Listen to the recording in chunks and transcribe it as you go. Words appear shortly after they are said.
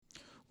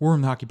War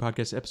Room the Hockey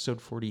Podcast,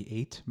 episode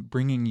 48,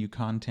 bringing you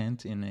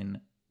content in an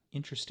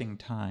interesting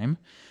time.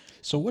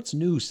 So what's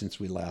new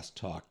since we last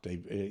talked?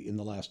 In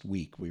the last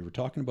week, we were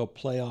talking about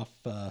playoff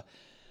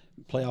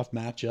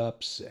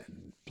matchups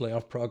and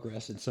playoff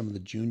progress in some of the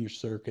junior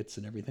circuits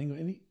and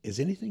everything. Is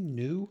anything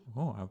new?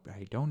 Oh,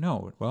 I don't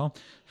know. Well,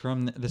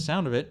 from the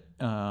sound of it,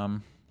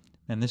 and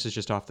this is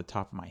just off the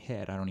top of my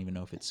head, I don't even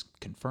know if it's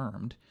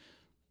confirmed,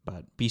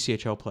 but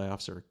BCHL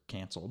playoffs are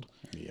canceled.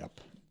 Yep.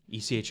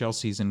 ECHL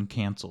season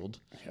canceled.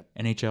 Yep.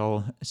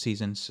 NHL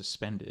season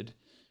suspended.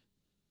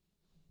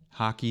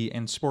 Hockey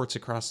and sports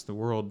across the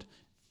world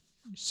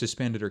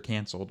suspended or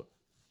canceled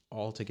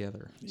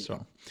altogether.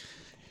 Yep.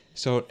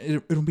 So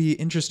it'll be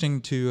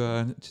interesting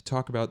to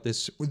talk about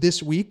this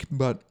week,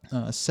 but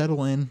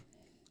settle in.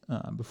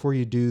 Before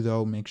you do,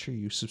 though, make sure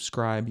you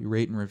subscribe, you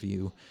rate and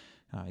review,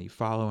 you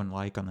follow and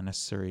like on the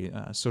necessary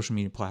social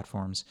media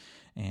platforms,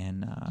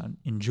 and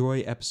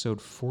enjoy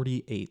episode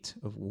 48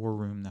 of War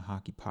Room, the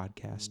Hockey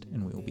Podcast,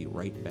 and we will be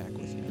right back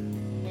with you.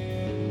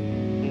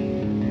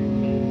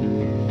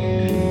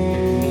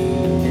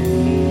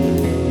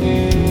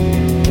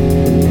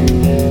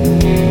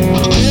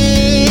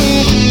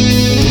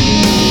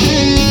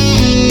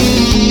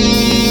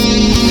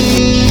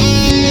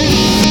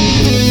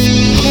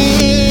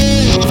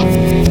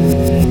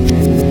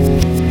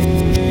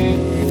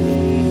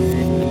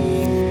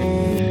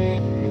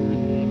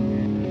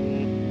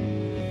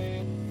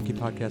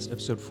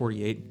 Episode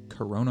 48,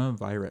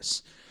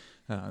 Coronavirus.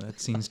 That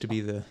seems to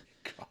be the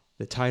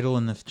title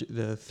and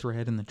the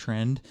thread and the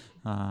trend.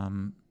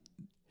 The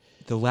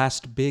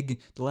last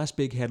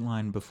big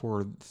headline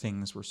before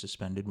things were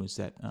suspended was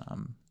that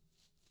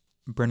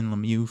Brendan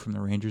Lemieux from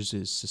the Rangers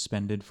is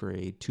suspended for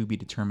a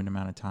to-be-determined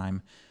amount of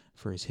time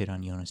for his hit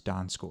on Jonas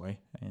Donskoy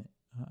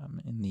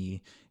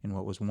in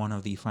what was one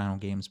of the final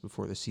games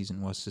before the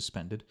season was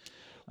suspended.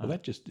 Well,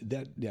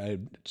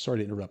 sorry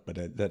to interrupt,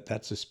 but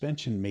that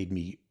suspension made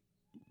me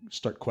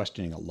start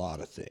questioning a lot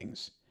of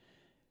things.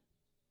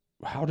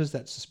 How does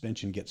that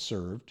suspension get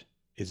served?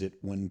 Is it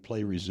when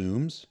play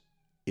resumes?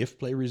 If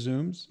play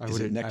resumes?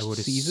 Is it next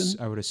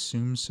season? I would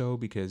assume so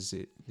because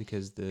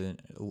the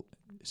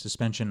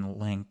suspension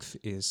length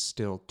is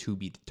still to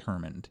be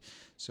determined.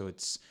 So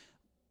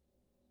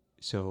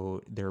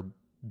they're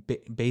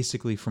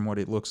basically, from what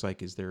it looks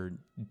like, is they're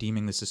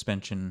deeming the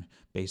suspension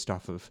based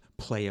off of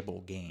playable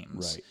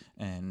games.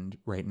 Right. And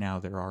right now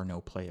there are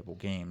no playable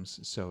games,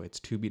 so it's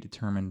to be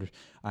determined,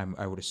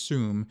 I would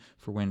assume,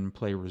 for when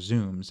play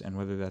resumes, and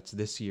whether that's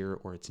this year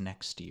or it's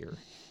next year.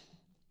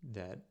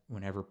 That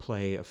whenever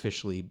play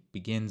officially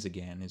begins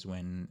again is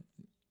when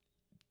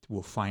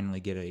we'll finally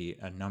get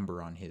a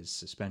number on his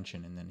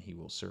suspension, and then he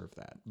will serve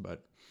that.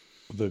 But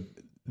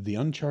the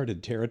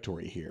uncharted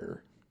territory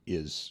here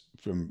is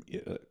from...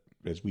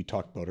 as we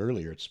talked about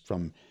earlier,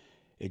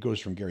 it goes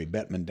from Gary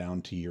Bettman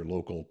down to your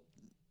local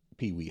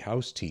Pee Wee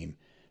house team.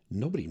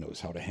 Nobody knows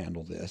how to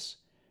handle this,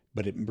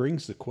 but it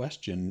brings the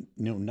question,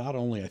 not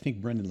only, I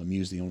think Brendan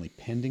Lemieux is the only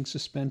pending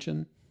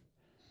suspension.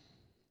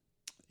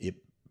 It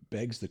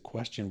begs the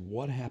question,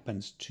 what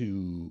happens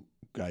to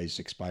guys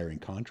expiring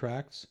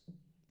contracts?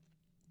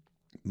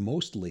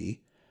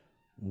 Mostly,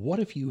 what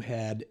if you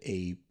have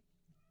a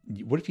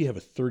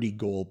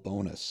 30-goal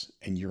bonus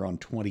and you're on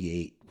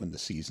 28 when the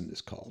season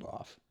is called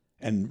off?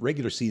 And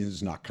regular season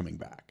is not coming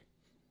back.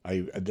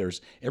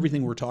 There's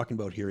everything we're talking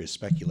about here is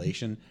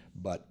speculation,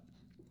 but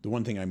the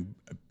one thing I'm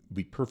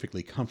be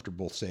perfectly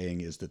comfortable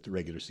saying is that the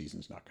regular season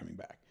is not coming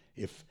back.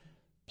 If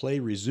play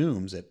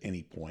resumes at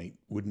any point,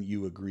 wouldn't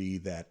you agree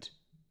that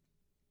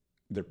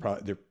they're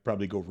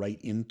probably go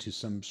right into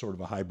some sort of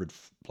a hybrid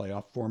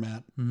playoff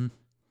format? Mm-hmm.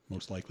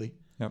 Most likely.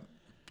 Yep.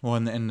 Well,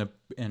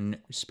 and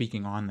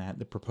speaking on that,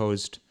 the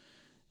proposed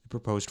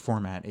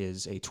format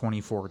is a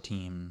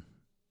 24-team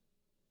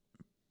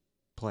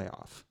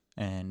playoff,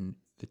 and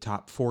the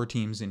top 4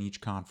 teams in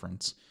each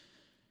conference.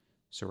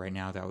 So right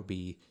now that would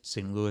be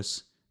St.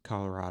 Louis,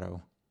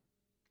 Colorado,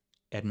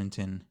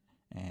 Edmonton,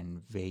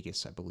 and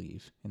Vegas, I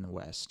believe, in the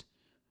West.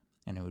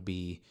 And it would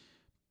be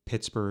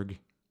Pittsburgh,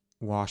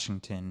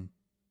 Washington,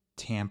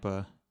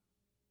 Tampa,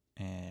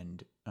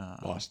 and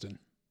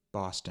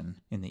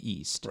Boston in the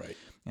East. Right.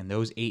 And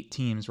those 8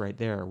 teams right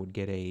there would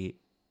get a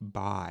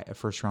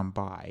first-round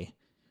bye.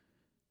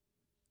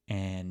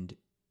 And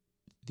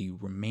the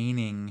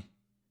remaining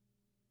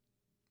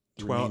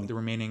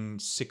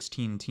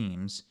 16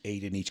 teams,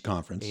 8 in each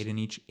conference. 8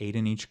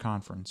 in each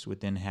conference would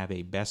then have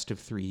a best of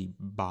 3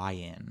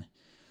 buy-in,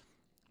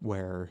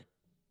 where,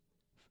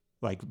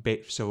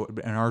 so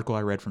an article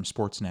I read from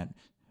Sportsnet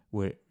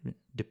would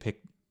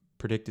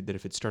predicted that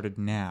if it started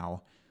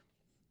now,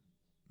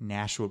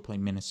 Nashville would play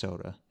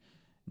Minnesota,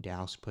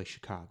 Dallas would play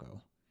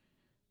Chicago,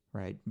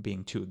 right?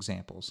 Being 2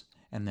 examples,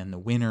 and then the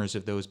winners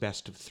of those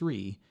best of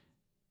 3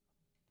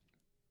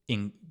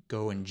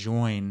 go and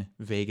join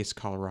Vegas,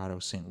 Colorado,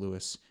 St.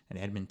 Louis, and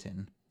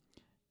Edmonton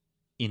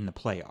in the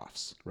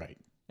playoffs. Right.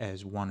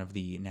 As one of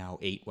the now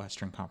 8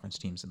 Western Conference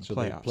teams in the playoffs.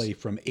 So they play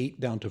from 8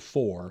 down to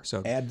 4,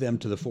 so add them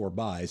to the 4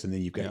 buys, and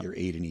then you've got your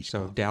 8 in each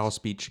conference. Dallas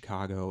beat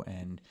Chicago,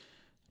 and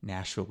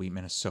Nashville beat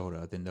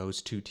Minnesota, then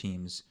those two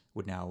teams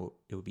would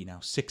be now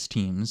 6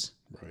 teams,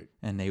 Right.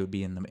 and they would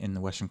be in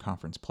the Western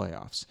Conference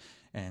playoffs.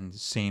 And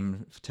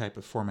same type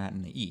of format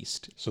in the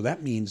East. So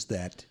that means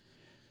that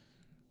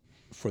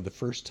for the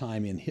first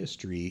time in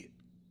history,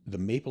 the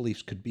Maple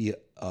Leafs could be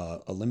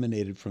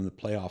eliminated from the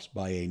playoffs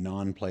by a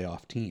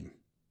non-playoff team.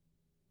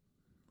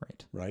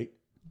 Right. Right?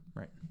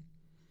 Right.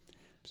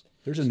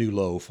 There's a new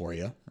low for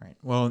you. Right.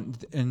 Well,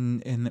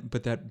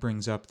 but that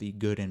brings up the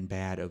good and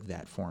bad of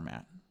that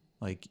format.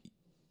 Like,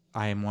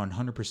 I am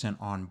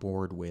 100% on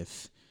board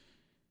with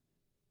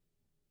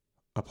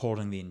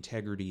upholding the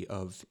integrity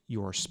of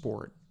your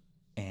sport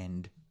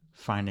and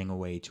finding a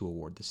way to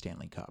award the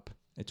Stanley Cup.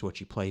 It's what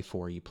you play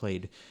for. You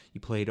played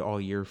all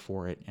year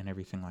for it and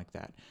everything like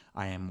that.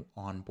 I am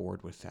on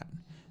board with that.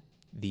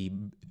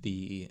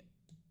 The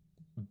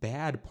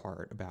bad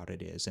part about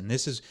it is, and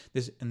this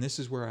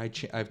is where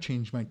I've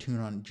changed my tune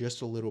on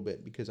just a little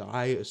bit, because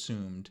I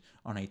assumed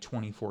on a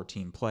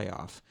 2014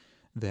 playoff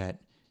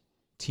that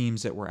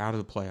teams that were out of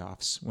the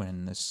playoffs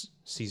when this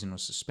season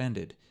was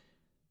suspended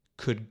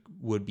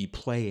would be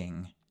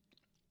playing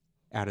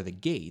out of the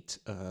gate,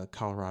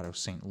 Colorado,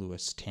 St.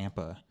 Louis,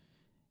 Tampa,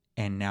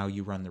 and now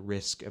you run the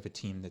risk of a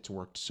team that's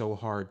worked so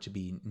hard to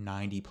be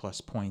 90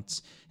 plus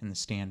points in the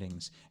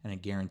standings and a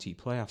guaranteed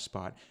playoff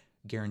spot,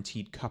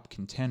 guaranteed cup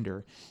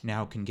contender,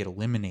 now can get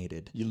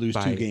eliminated. You lose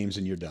 2 games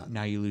and you're done.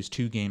 Now you lose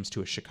 2 games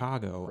to a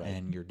Chicago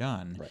and you're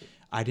done. Right.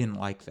 I didn't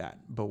like that,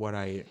 but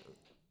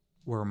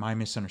where my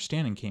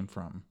misunderstanding came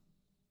from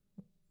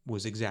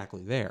was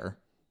exactly there,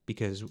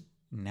 because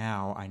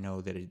now I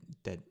know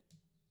that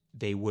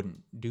they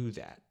wouldn't do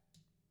that.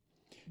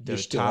 They're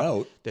still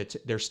out.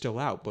 They're still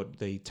out, but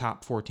the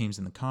top 4 teams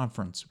in the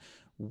conference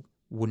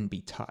wouldn't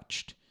be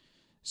touched.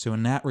 So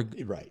in that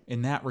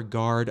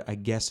regard, I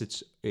guess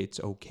it's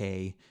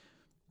okay.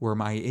 Where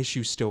my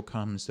issue still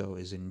comes, though,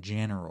 is in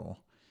general.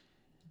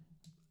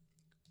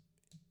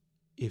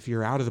 If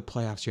you're out of the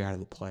playoffs, you're out of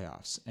the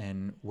playoffs.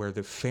 And where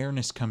the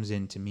fairness comes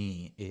in to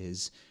me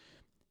is,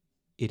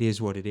 it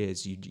is what it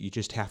is. You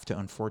just have to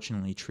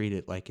unfortunately treat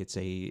it like it's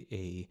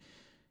a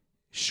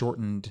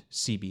shortened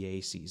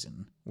CBA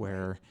season,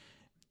 where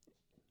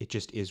it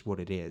just is what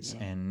it is.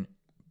 Yeah. And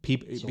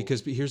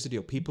because here's the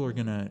deal, people are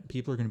gonna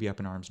be up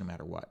in arms no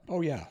matter what.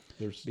 Oh yeah,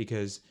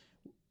 because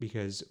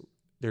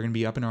they're gonna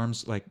be up in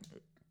arms, like,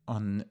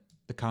 on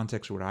the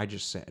context of what I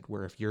just said,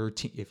 where if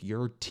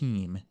your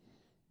team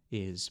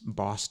is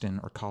Boston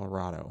or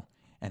Colorado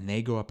and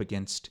they go up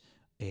against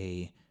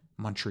a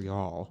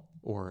Montreal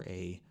or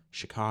a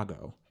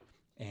Chicago,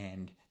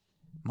 and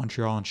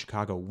Montreal and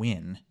Chicago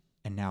win,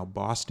 and now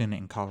Boston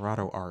and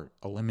Colorado are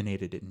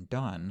eliminated and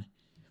done,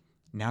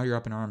 now you're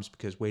up in arms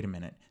because, wait a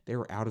minute, they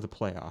were out of the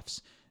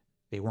playoffs.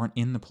 They weren't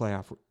in the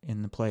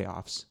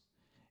playoffs.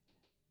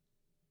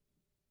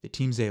 The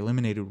teams they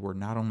eliminated were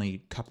not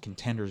only cup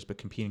contenders, but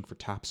competing for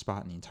top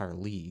spot in the entire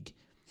league.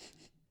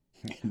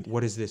 What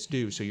does this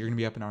do? So you're going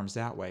to be up in arms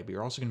that way, but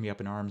you're also going to be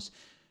up in arms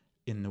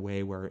in the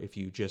way where if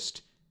you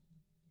just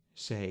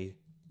say,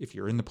 if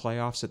you're in the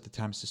playoffs at the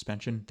time of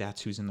suspension,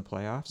 that's who's in the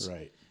playoffs.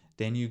 Right.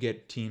 Then you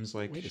get teams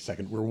like, wait a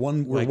second, we're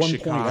one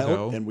Chicago, point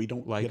out and we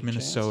don't like get a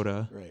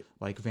Minnesota, right,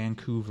 like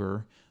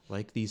Vancouver,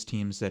 like these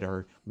teams that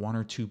are 1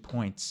 or 2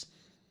 points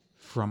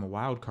from a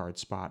wild card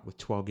spot with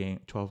 12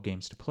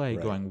 games to play,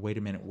 right, going, wait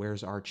a minute,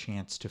 where's our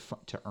chance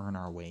to earn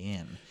our way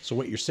in? So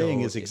what you're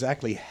saying is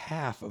exactly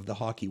half of the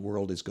hockey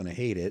world is going to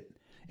hate it,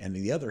 and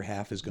the other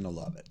half is going to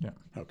love it. Yeah.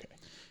 Okay.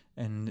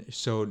 And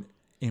so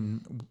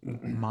in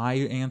my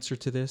answer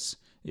to this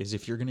is,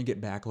 if you're going to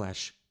get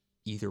backlash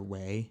either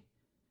way,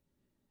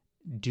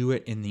 do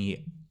it in the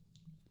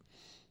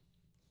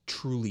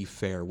truly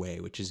fair way,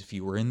 which is, if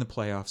you were in the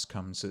playoffs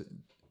comes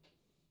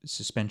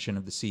suspension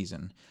of the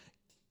season,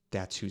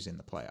 that's who's in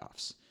the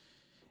playoffs.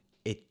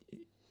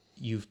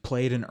 You've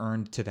played and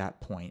earned to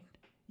that point.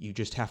 You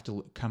just have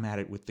to come at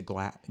it with the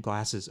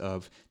glasses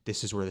of,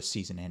 this is where the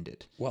season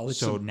ended. Well,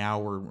 now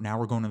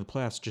we're going to the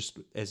playoffs just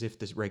as if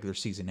this regular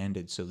season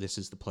ended. So this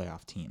is the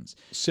playoff teams.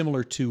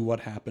 Similar to what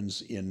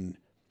happens in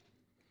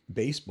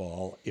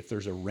baseball if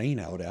there's a rain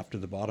out after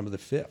the bottom of the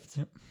 5th.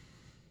 Yep.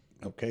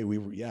 Okay, it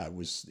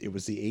was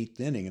the 8th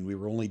inning and we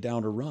were only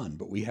down a run,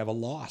 but we have a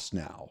loss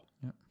now.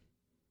 Yep.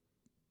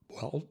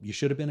 Well, you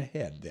should have been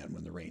ahead then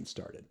when the rain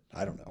started.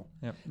 I don't know.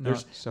 Yep.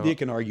 You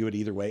can argue it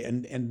either way,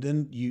 and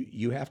then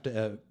you have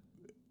to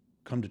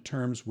come to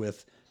terms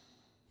with,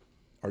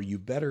 are you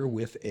better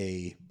with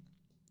a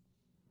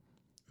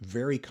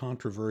very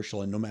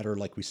controversial, and no matter,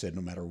 like we said,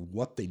 no matter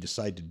what they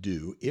decide to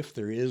do, if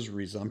there is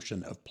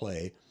resumption of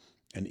play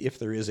and if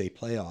there is a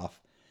playoff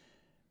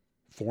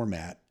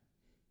format,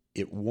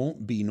 it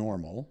won't be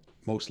normal,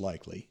 most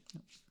likely.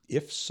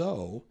 If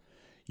so,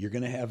 you're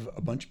going to have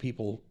a bunch of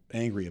people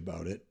angry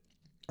about it.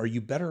 Are you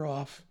better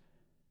off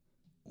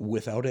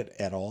without it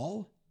at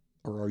all?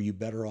 Or are you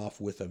better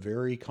off with a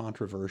very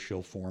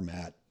controversial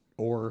format?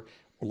 Or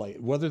like,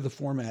 whether the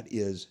format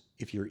is,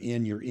 if you're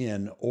in, you're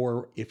in,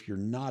 or if you're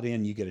not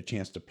in, you get a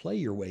chance to play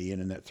your way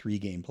in that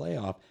 3-game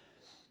playoff.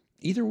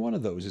 Either one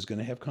of those is going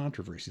to have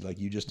controversy, like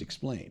you just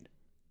explained.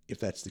 if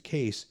that's the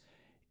case,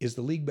 is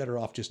the league better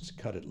off just to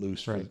cut it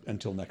loose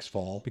until next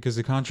fall? Because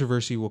the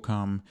controversy will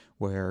come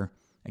where,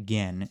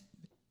 again,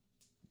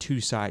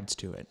 two sides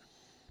to it.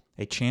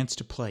 A chance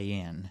to play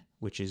in,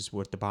 which is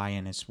what the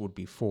buy-in would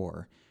be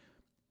for,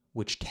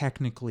 which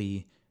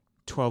technically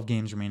 12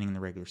 games remaining in the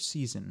regular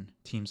season,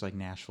 teams like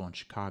Nashville and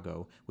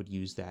Chicago would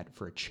use that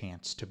for a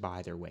chance to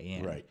buy their way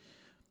in. Right.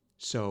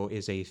 So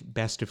is a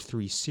best of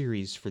 3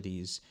 series for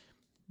these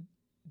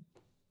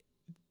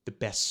the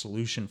best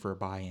solution for a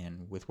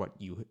buy-in with what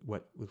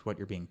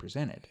you're being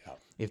presented? Yeah.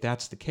 If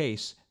that's the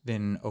case,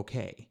 then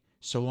okay.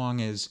 So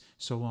long as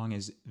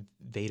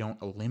they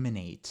don't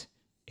eliminate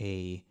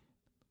a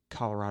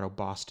Colorado,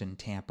 Boston,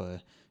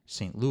 Tampa,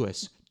 St.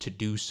 Louis to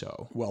do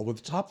so. Well,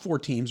 the top 4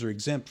 teams are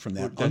exempt from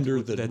that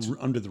under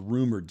the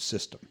rumored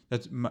system.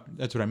 That's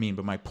what I mean.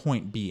 But my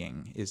point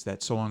being is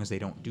that so long as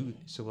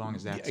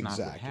that's not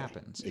what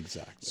happens.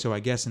 Exactly. So I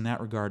guess in that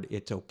regard,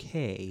 it's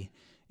okay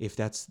if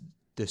that's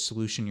the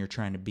solution you're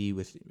trying to be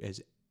with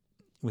as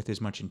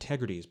much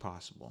integrity as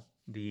possible.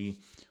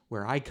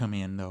 Where I come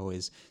in though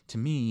is, to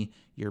me,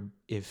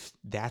 if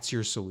that's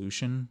your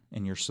solution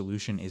and your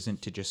solution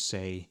isn't to just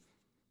say,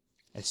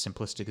 as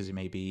simplistic as it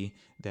may be,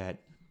 that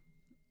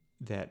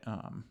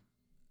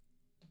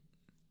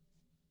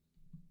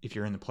if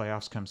you're in the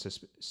playoffs come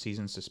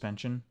season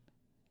suspension,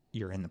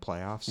 you're in the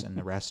playoffs, and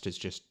the rest is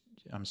just,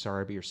 I'm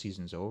sorry, but your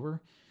season's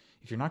over.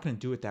 If you're not going to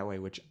do it that way,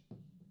 which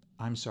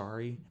I'm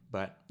sorry,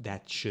 but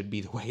that should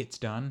be the way it's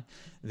done,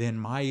 then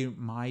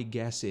my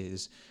guess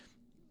is,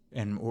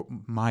 and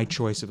my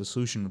choice of a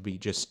solution would be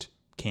just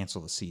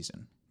cancel the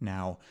season.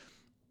 Now,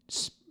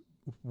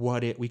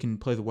 we can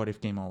play the what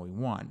if game all we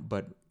want,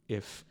 but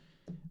if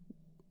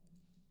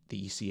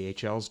the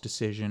ECHL's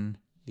decision,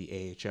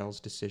 the AHL's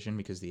decision,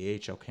 because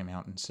the AHL came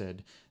out and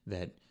said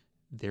that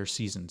their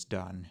season's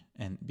done,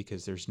 and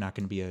because there's not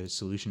going to be a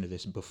solution to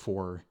this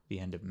before the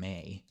end of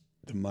May.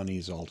 The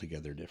money's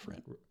altogether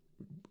different.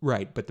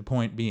 Right, but the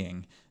point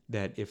being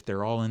that if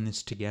they're all in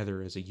this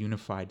together as a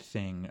unified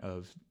thing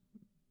of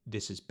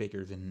this is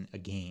bigger than a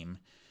game,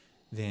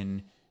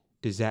 then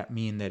does that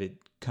mean that it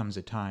comes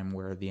a time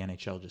where the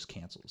NHL just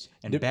cancels?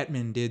 And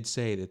Bettman did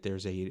say that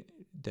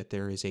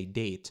there is a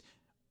date,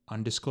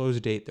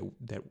 undisclosed date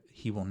that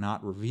he will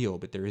not reveal,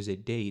 but there is a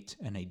date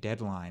and a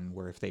deadline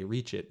where if they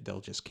reach it,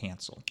 they'll just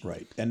cancel.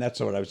 Right, and that's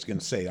what I was going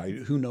to say.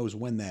 Who knows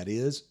when that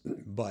is,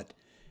 but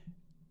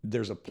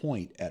there's a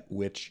point at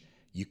which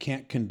you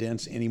can't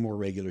condense any more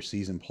regular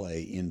season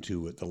play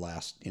into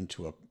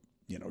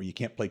you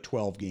can't play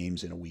 12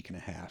 games in a week and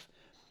a half.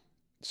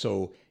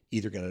 So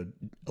either got to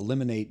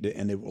eliminate,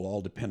 and it will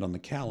all depend on the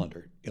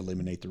calendar,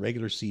 eliminate the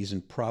regular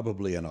season,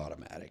 probably an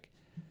automatic.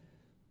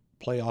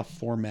 Playoff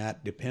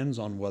format depends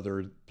on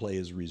whether play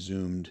is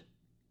resumed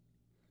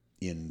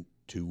in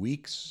 2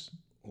 weeks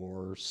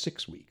or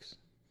 6 weeks,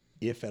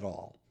 if at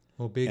all.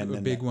 Well,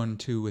 a big one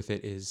too with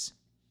it is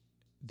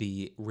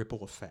the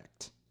ripple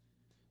effect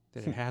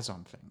that it has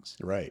on things.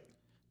 Right.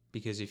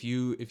 Because if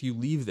you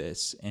leave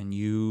this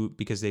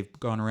because they've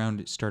gone around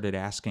and started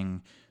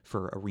asking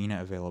for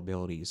arena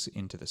availabilities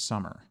into the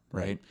summer,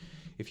 right?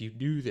 If you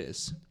do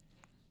this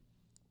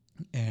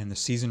and the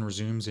season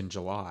resumes in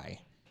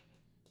July,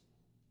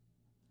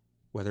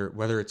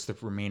 whether it's the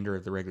remainder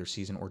of the regular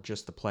season or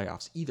just the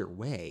playoffs, either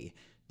way,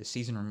 the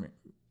season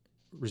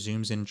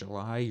resumes in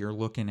July, you're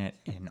looking at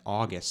an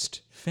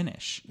August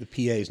finish. The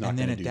PA is not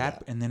going to do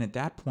that. And then at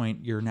that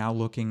point, you're now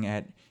looking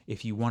at,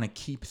 if you want to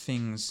keep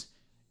things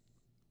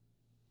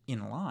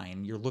in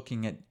line, you're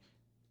looking at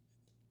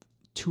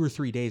 2 or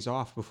 3 days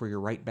off before you're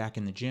right back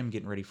in the gym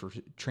getting ready for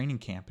training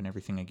camp and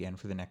everything again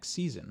for the next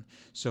season.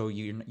 So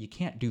you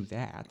can't do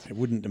that. I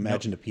wouldn't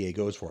imagine the PA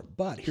goes for it.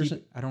 But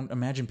I don't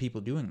imagine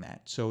people doing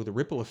that. So the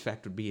ripple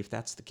effect would be, if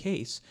that's the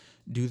case,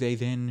 do they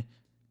then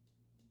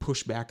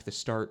push back the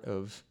start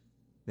of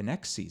the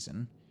next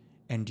season?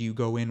 And do you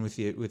go in with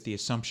the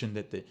assumption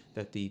that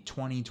the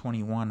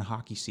 2021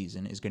 hockey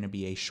season is going to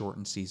be a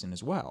shortened season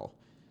as well?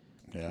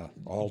 Yeah,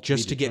 all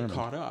just to get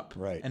caught up.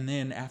 Right. And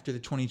then after the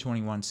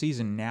 2021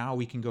 season, now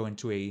we can go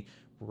into a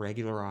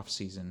regular off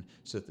season.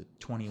 So that the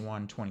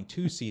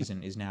 21-22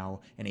 season is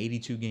now an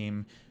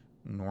 82-game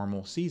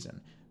normal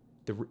season.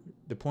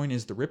 The point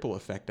is, the ripple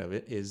effect of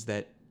it is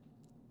that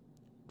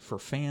for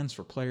fans,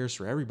 for players,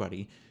 for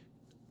everybody,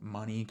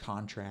 money,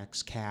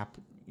 contracts, cap,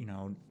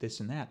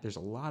 this and that, there's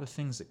a lot of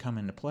things that come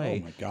into play.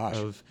 Oh my gosh.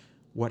 Of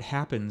what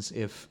happens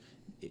if,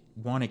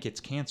 one, it gets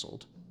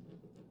canceled,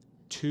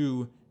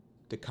 2,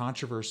 the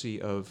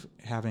controversy of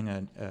having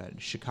a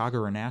Chicago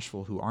or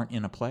Nashville who aren't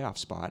in a playoff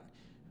spot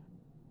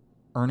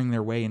earning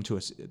their way into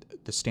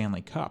the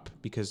Stanley Cup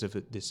because of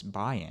this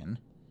buy-in,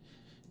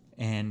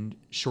 and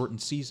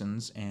shortened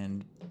seasons,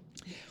 and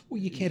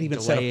you can't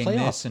even set up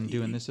playoffs this and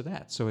doing this or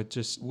that. So it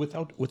just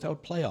without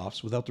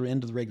playoffs, without the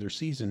end of the regular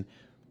season,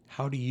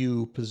 how do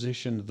you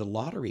position the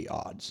lottery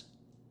odds?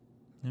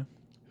 Yeah.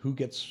 Who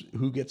gets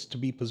to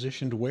be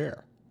positioned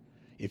where?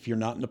 If you're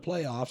not in the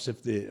playoffs,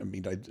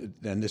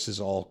 then this is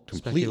all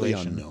completely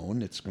unknown.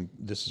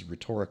 This is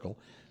rhetorical.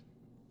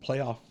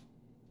 Playoff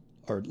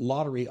or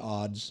lottery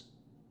odds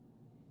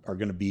are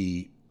going to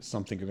be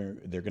something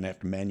they're going to have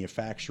to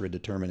manufacture a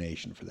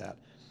determination for that.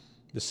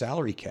 The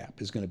salary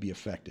cap is going to be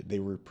affected. They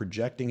were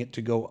projecting it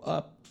to go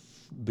up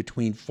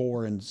between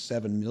 $4 and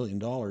 $7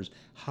 million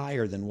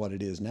higher than what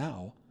it is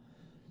now.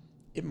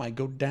 It might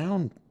go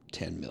down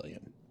 $10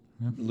 million,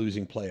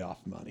 losing playoff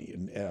money.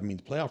 And I mean,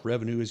 the playoff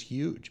revenue is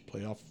huge.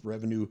 Playoff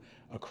revenue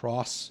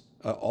across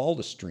all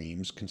the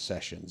streams,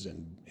 concessions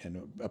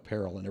and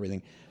apparel and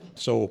everything.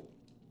 So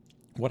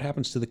what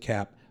happens to the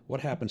cap? What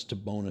happens to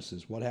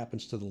bonuses? What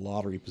happens to the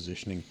lottery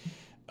positioning?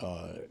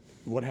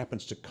 What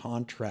happens to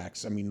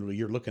contracts? I mean,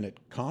 you're looking at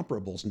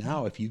comparables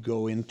now. If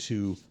you're an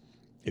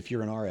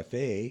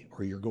RFA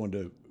or you're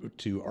going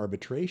to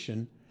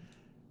arbitration,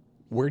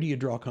 where do you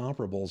draw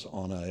comparables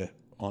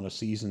on a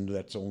season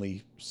that's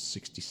only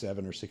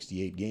 67 or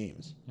 68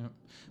 games? Yep.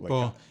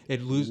 Well,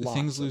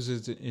 things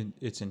loses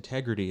its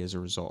integrity as a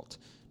result.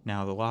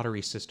 Now the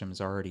lottery system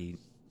is already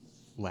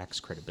lacks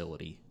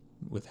credibility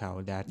with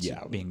how that's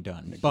being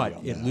done, but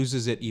it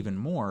loses it even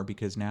more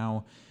because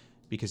now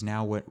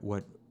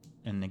what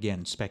and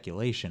again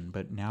speculation,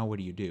 but now what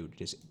do?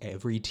 Does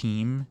every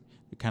team,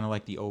 kind of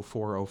like the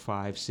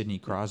 04-05 Sidney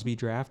Crosby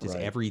draft, is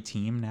every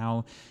team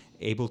now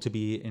able to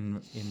be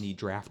in the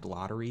draft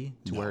lottery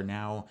to where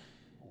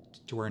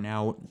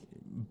now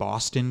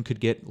Boston could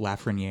get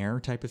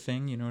Lafreniere type of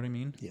thing, you know what I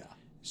mean? Yeah.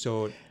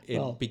 So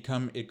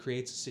it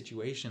creates a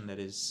situation that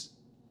is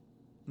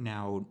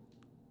now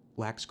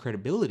lacks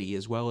credibility,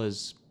 as well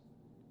as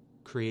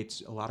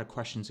creates a lot of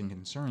questions and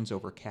concerns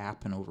over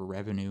cap and over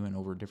revenue and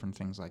over different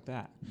things like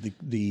that.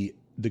 The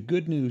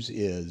good news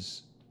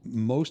is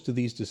most of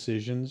these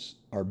decisions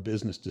are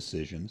business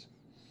decisions,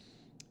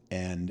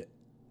 and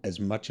as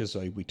much as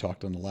we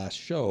talked on the last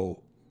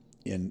show,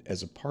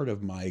 as a part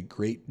of my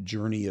great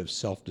journey of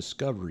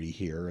self-discovery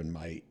here and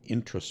my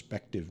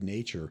introspective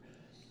nature,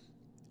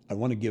 I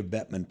want to give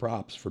Bettman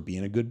props for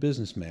being a good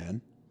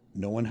businessman,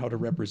 knowing how to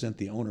represent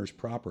the owners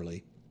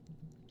properly.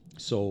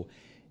 So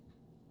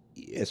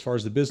as far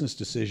as the business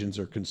decisions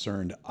are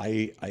concerned,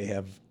 I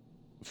have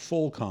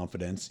full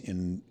confidence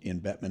in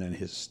Bettman and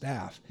his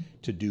staff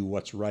to do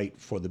what's right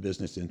for the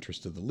business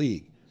interest of the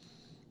league.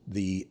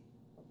 The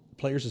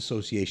Players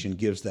Association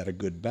gives that a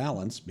good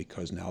balance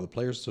because now the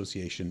Players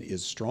Association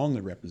is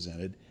strongly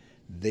represented.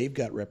 They've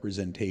got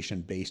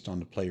representation based on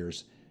the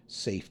players'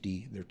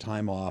 safety, their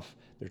time off,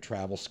 their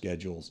travel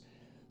schedules,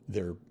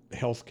 their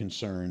health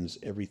concerns.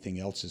 Everything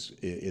else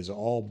is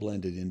all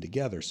blended in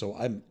together. So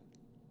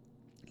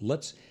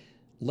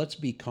let's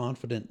be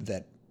confident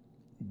that,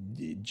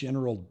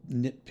 general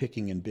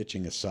nitpicking and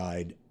bitching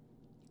aside,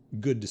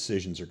 good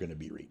decisions are going to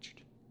be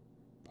reached.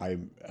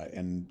 I'm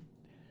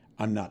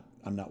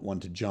not one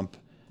to jump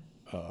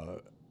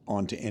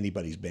onto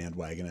anybody's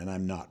bandwagon, and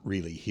I'm not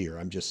really here.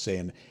 I'm just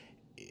saying,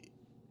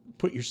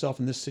 put yourself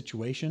in this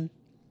situation.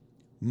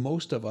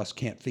 Most of us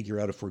can't figure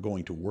out if we're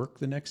going to work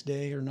the next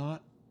day or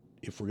not,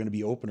 if we're going to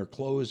be open or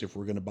closed, if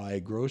we're going to buy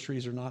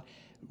groceries or not.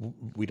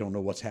 We don't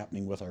know what's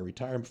happening with our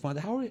retirement fund.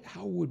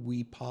 How would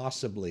we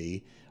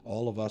possibly,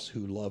 all of us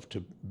who love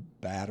to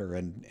batter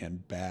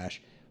and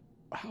bash,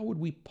 how would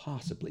we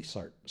possibly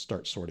start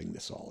sorting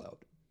this all out?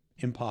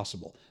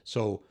 Impossible.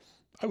 So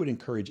I would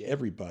encourage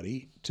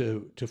everybody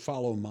to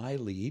follow my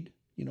lead,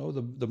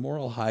 the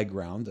moral high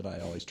ground that I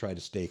always try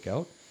to stake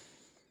out.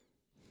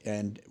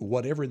 And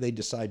whatever they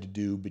decide to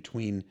do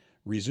between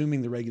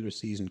resuming the regular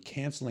season,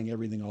 canceling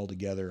everything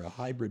altogether, a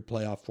hybrid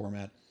playoff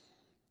format,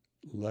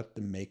 let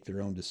them make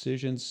their own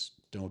decisions.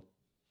 Don't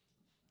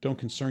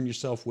concern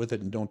yourself with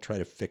it, and don't try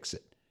to fix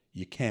it.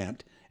 You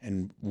can't,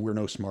 and we're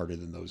no smarter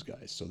than those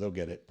guys. So they'll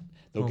get it.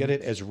 They'll get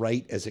it as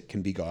right as it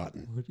can be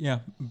gotten. Yeah,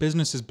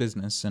 business is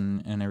business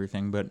and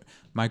everything. But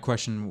my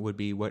question would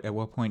be, at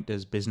what point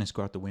does business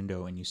go out the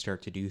window and you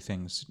start to do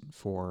things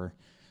for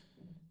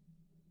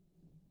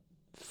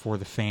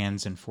the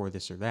fans and for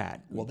this or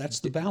that? Well, that's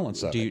the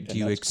balance of it. Do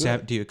you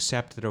accept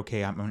that?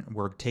 Okay,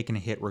 we're taking a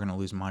hit. We're going to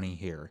lose money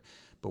here,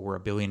 but we're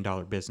 $1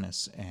 billion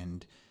business,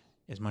 and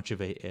as much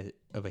of a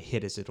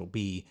hit as it'll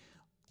be,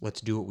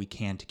 let's do what we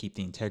can to keep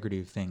the integrity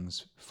of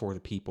things for the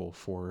people,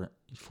 for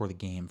the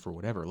game, for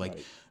whatever. Like,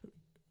 right.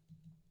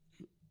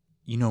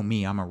 You know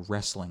me, I'm a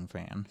wrestling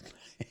fan,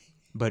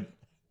 but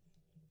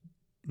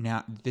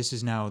now this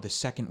is now the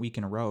second week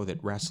in a row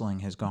that wrestling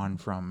has gone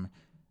from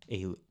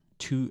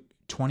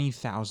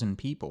 20,000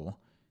 people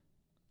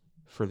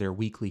for their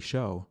weekly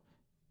show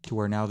to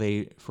where now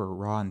for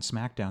Raw and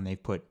SmackDown,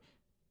 they've put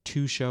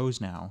 2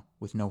 shows now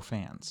with no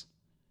fans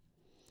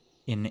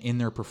in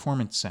their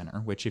performance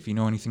center, which, if you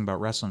know anything about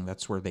wrestling,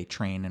 that's where they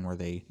train and where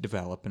they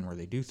develop and where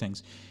they do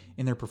things.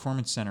 In their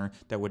performance center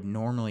that would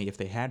normally, if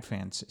they had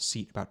fans,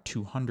 seat about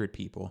 200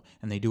 people,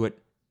 and they do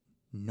it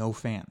no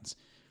fans.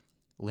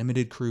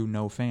 Limited crew,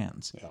 no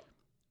fans. Yeah.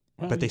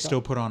 Well, but they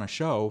still put on a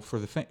show for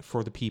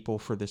the people,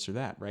 for this or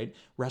that, right?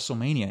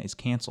 WrestleMania is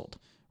canceled.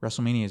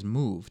 WrestleMania is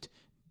moved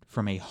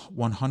from a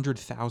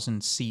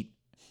 100,000 seat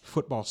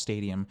football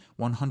stadium,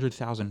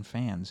 100,000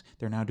 fans.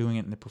 They're now doing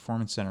it in the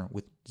Performance Center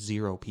with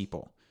 0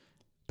 people.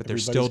 But they're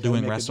still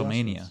doing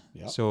WrestleMania.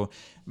 Yep. So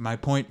my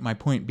point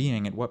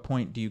being, at what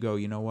point do you go,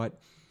 you know what?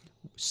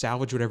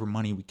 salvage whatever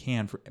money we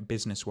can for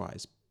business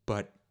wise,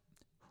 but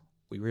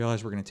we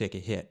realize we're going to take a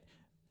hit.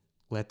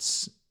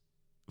 Let's,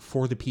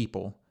 for the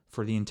people,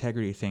 for the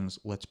integrity of things,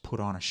 let's put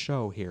on a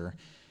show here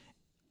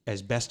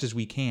as best as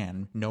we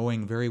can,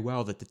 knowing very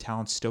well that the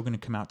talent's still going to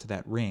come out to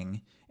that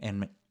ring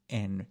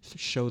and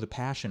show the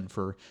passion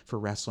for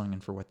wrestling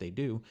and for what they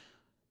do.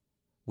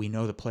 We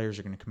know the players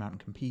are going to come out and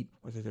compete,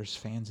 whether there's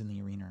fans in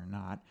the arena or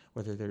not,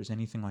 whether there's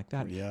anything like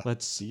that. Yeah.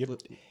 Let's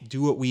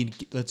do what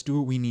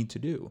we need to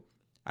do.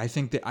 I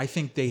think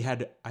they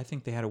had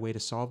a way to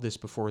solve this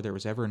before there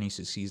was ever any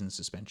season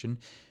suspension,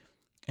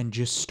 and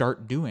just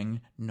start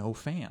doing no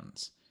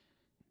fans.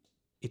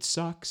 It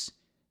sucks.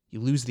 You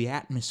lose the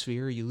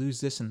atmosphere, you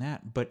lose this and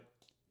that, but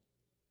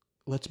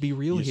let's be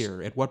real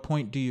here. At what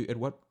point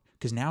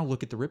because now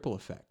look at the ripple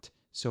effect.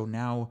 So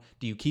now,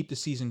 do you keep the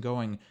season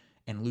going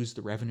and lose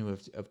the revenue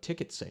of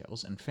ticket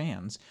sales and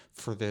fans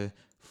for the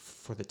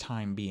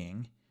time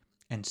being,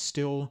 and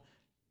still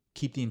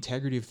keep the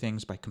integrity of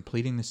things by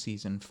completing the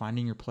season,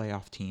 finding your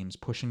playoff teams,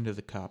 pushing to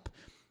the cup,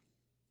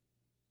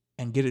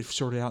 and get it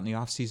sorted out in the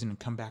offseason and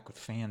come back with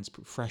fans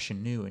fresh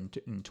and new in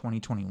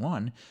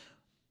 2021?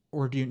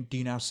 Or do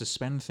you now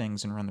suspend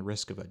things and run the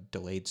risk of a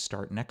delayed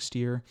start next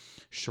year,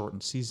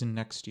 shortened season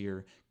next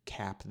year,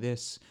 cap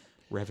this,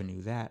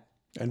 revenue that?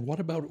 And what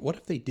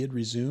if they did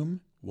resume?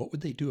 What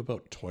would they do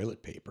about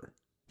toilet paper?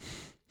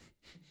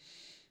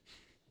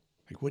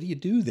 Like, what do you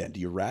do then? Do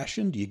you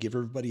ration? Do you give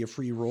everybody a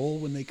free roll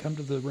when they come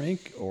to the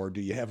rink? Or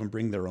do you have them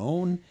bring their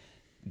own?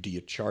 Do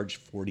you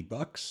charge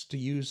 $40 to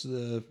use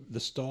the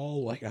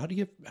stall? Like, how do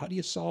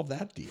you solve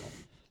that deal?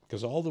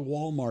 Because all the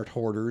Walmart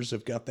hoarders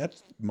have got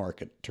that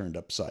market turned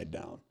upside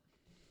down.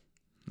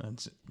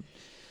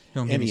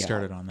 Don't get me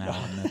started on that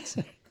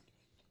one.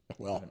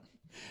 Well,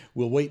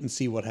 we'll wait and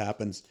see what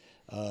happens.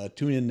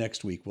 Tune in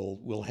next week.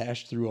 We'll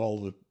hash through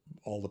all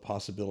the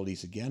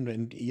possibilities again,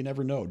 and you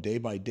never know. Day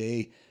by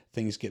day,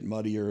 things get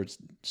muddier.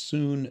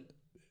 Soon,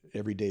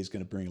 every day is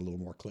going to bring a little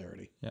more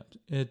clarity. Yeah,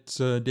 it's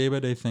a day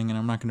by day thing, and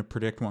I'm not going to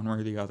predict one way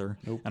or the other.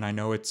 Nope. And I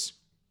know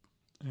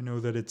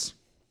that it's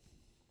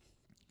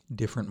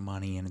different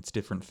money and it's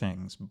different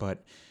things,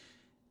 but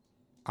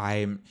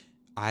I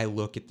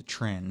look at the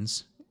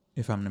trends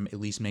if I'm going to at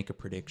least make a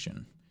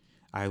prediction.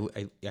 I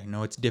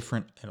know it's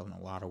different in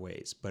a lot of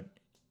ways, but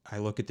I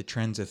look at the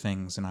trends of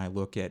things, and I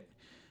look at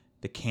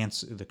the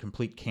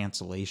complete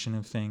cancellation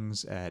of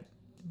things at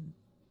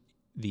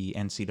the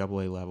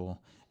NCAA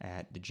level,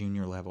 at the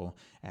junior level,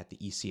 at the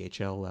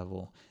ECHL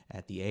level,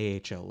 at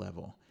the AHL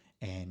level,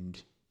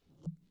 and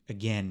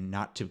again,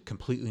 not to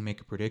completely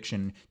make a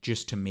prediction,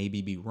 just to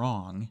maybe be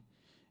wrong,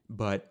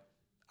 but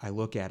I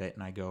look at it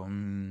and I go,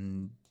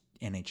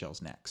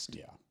 NHL's next.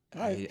 Yeah.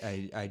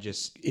 I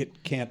just...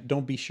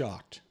 Don't be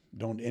shocked.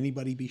 Don't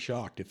anybody be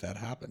shocked if that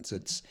happens.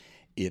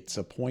 It's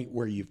a point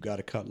where you've got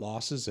to cut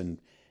losses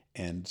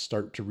and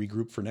start to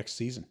regroup for next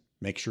season.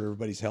 Make sure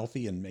everybody's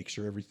healthy and make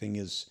sure everything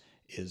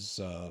is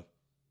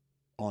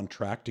on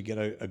track to get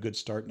a good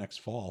start next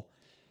fall.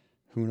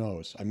 Who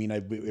knows? I mean,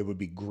 it would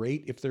be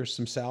great if there's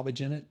some salvage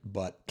in it,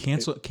 but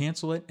cancel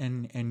it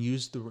and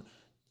use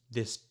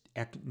this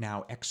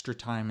now extra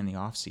time in the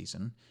off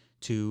season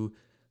to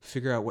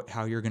figure out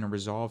how you're going to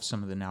resolve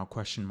some of the now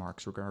question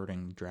marks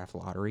regarding draft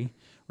lottery,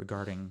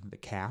 regarding the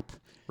cap,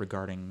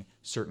 regarding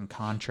certain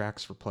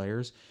contracts for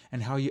players,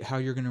 and how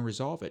you're going to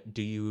resolve it.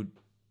 Do you?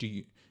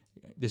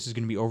 This is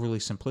going to be overly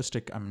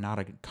simplistic. I'm not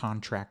a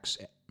contracts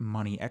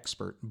money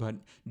expert, but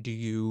do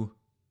you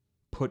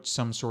put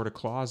some sort of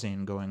clause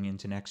in going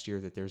into next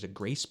year that there's a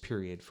grace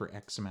period for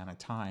X amount of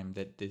time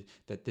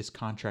that this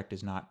contract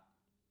is not,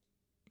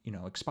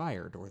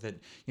 expired, or that,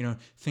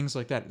 things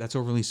like that? That's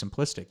overly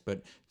simplistic,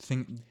 but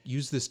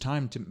use this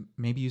time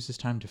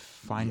to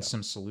find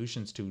some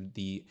solutions to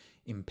the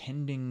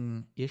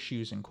impending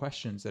issues and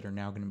questions that are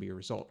now going to be a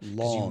result.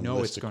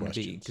 Because it's going to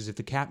be, because if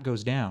the cap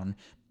goes down,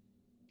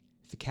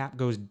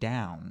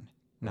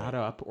 not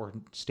up or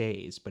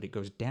stays, but it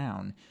goes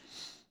down,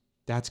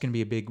 that's going to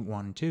be a big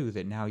one too,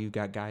 that now you've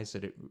got guys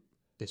that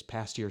this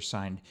past year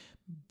signed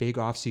big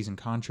offseason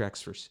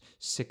contracts for $6,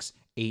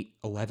 $8,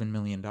 $11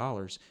 million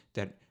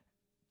that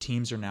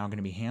teams are now going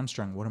to be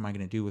hamstrung. What am I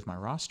going to do with my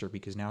roster?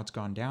 Because now it's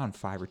gone down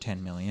 5 or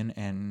 10 million,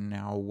 and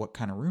now what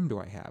kind of room do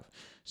I have?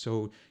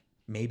 So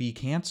maybe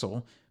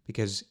cancel,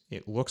 because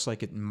it looks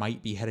like it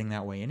might be heading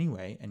that way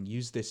anyway, and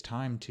use this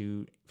time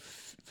to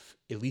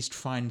at least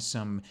find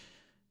some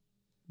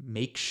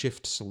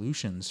makeshift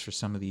solutions for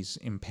some of these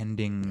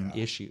impending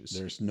issues.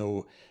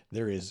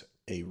 There is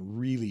a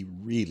really,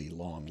 really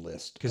long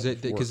list, because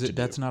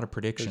that's not a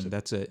prediction.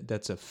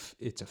 It's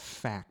a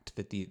fact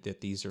that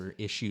these are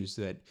issues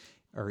that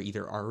are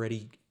either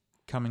already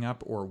coming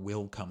up or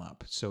will come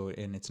up. So,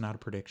 and it's not a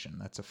prediction.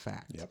 That's a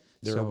fact. Yep.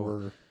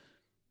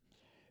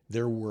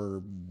 There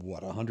were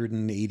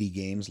 180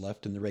 games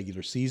left in the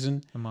regular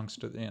season,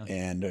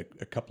 and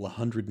a couple of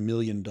 $100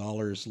 million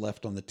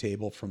left on the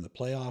table from the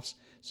playoffs.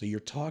 So you're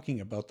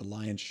talking about the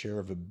lion's share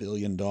of $1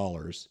 billion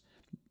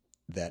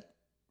that,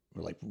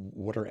 like,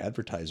 what are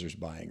advertisers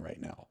buying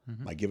right now?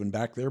 Mm-hmm. Am I giving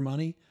back their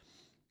money?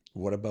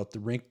 What about the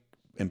rink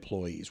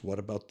employees? What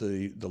about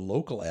the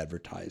local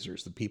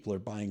advertisers, the people that are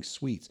buying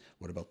suites?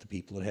 What about the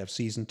people that have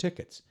season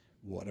tickets?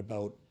 What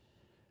about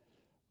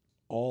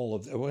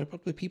what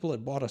about the people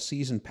that bought a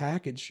season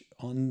package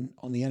on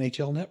the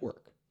NHL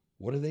network?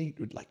 What are they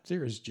like?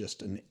 There is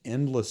just an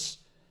endless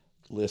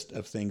list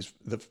of things.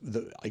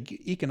 The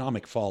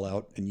economic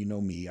fallout, and you know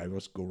me, I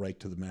always go right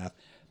to the math.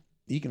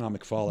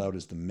 Economic fallout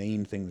is the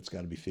main thing that's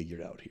got to be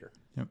figured out here.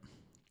 Yep.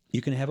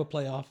 You can have a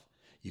playoff.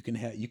 You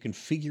can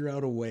figure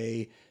out a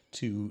way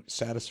to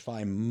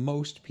satisfy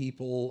most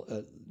people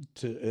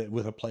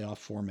with a playoff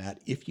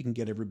format if you can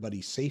get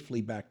everybody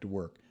safely back to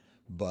work.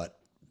 But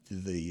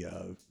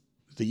the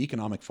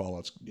economic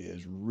fallout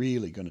is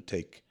really going to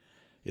take.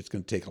 It's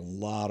going to take a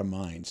lot of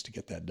minds to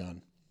get that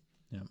done.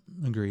 Yeah,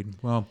 agreed.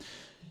 Well,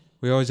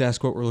 we always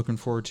ask what we're looking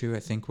forward to. I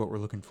think what we're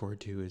looking forward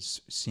to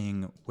is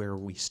seeing where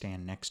we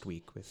stand next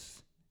week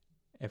with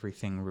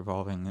everything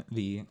revolving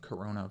the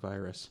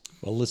coronavirus.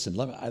 Well, listen,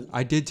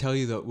 I did tell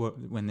you that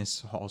when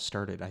this all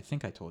started, I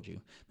think I told you,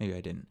 maybe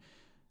I didn't.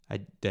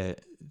 The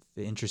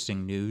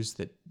interesting news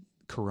that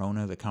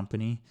Corona, the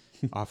company,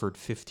 offered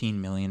 $15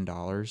 million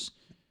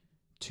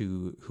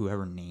to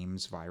whoever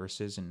names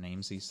viruses and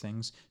names these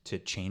things to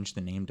change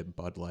the name to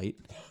Bud Light.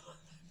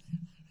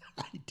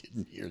 I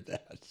didn't hear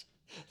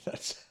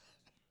that.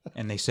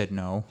 And they said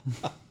no.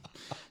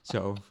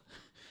 So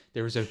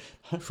there was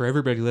for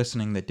everybody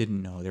listening that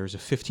didn't know, there was a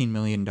 $15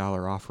 million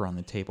offer on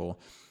the table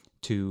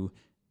to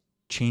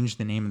change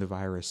the name of the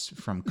virus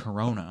from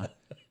Corona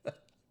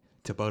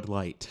to Bud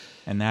Light.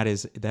 And that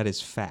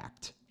is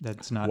fact.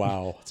 That's not,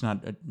 wow. It's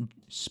not a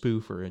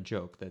spoof or a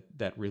joke.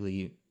 That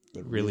really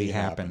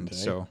happened. Eh?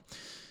 So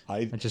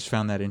I just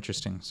found that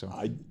interesting. So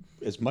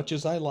as much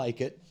as I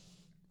like it,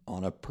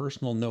 on a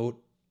personal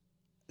note,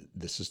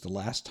 this is the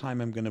last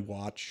time I'm going to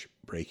watch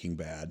Breaking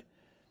Bad.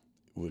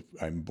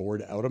 I'm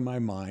bored out of my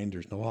mind.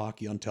 There's no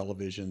hockey on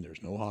television.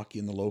 There's no hockey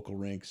in the local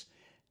rinks.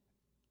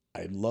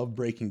 I love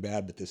Breaking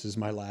Bad, but this is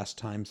my last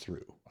time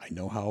through. I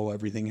know how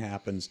everything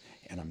happens,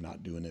 and I'm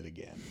not doing it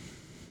again.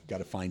 Got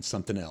to find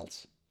something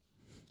else.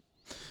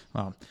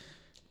 Well,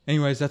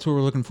 anyways, that's what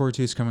we're looking forward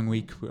to this coming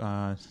week,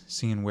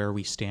 seeing where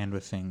we stand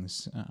with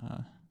things.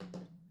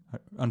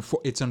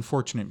 It's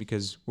unfortunate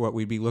because what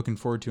we'd be looking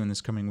forward to in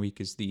this coming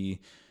week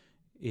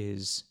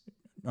is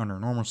under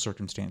normal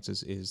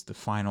circumstances is the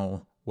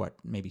final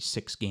maybe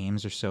 6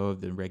 games or so of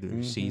the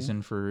regular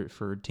season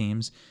for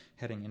teams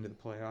heading into the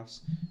playoffs.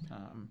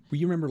 Well,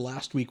 you remember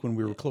last week when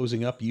we were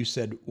closing up, you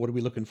said, "What are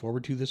we looking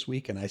forward to this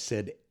week?" And I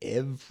said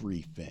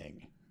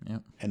everything.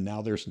 Yep. And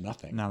now there's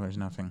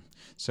nothing.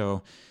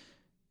 So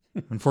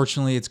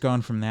unfortunately, it's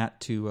gone from that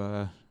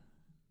to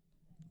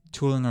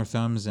twiddling our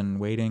thumbs and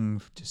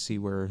waiting to see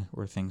where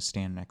things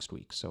stand next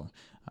week. So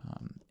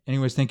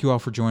anyways, thank you all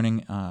for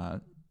joining.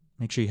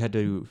 Make sure you head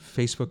to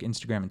Facebook,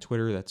 Instagram, and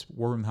Twitter. That's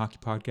War Room the Hockey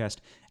Podcast,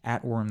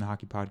 at War Room the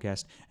Hockey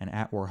Podcast, and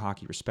at War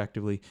Hockey,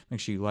 respectively. Make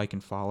sure you like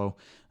and follow.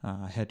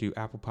 Head to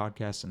Apple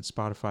Podcasts and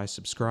Spotify.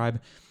 Subscribe.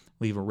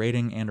 Leave a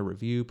rating and a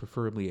review,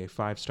 preferably a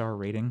 5-star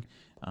rating,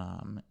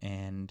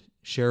 and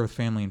share with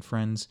family and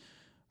friends.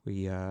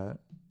 We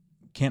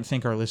can't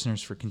thank our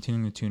listeners for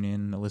continuing to tune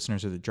in. The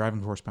listeners are the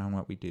driving force behind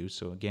what we do.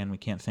 So, again, we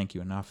can't thank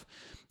you enough.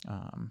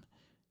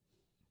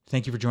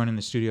 Thank you for joining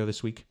the studio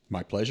this week.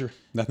 My pleasure.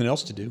 Nothing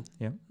else to do.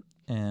 Yep.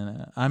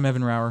 And I'm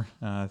Evan Rauer.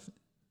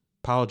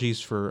 Apologies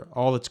for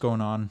all that's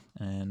going on,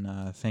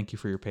 and thank you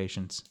for your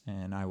patience.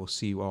 And I will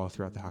see you all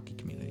throughout the hockey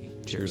community.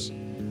 Cheers.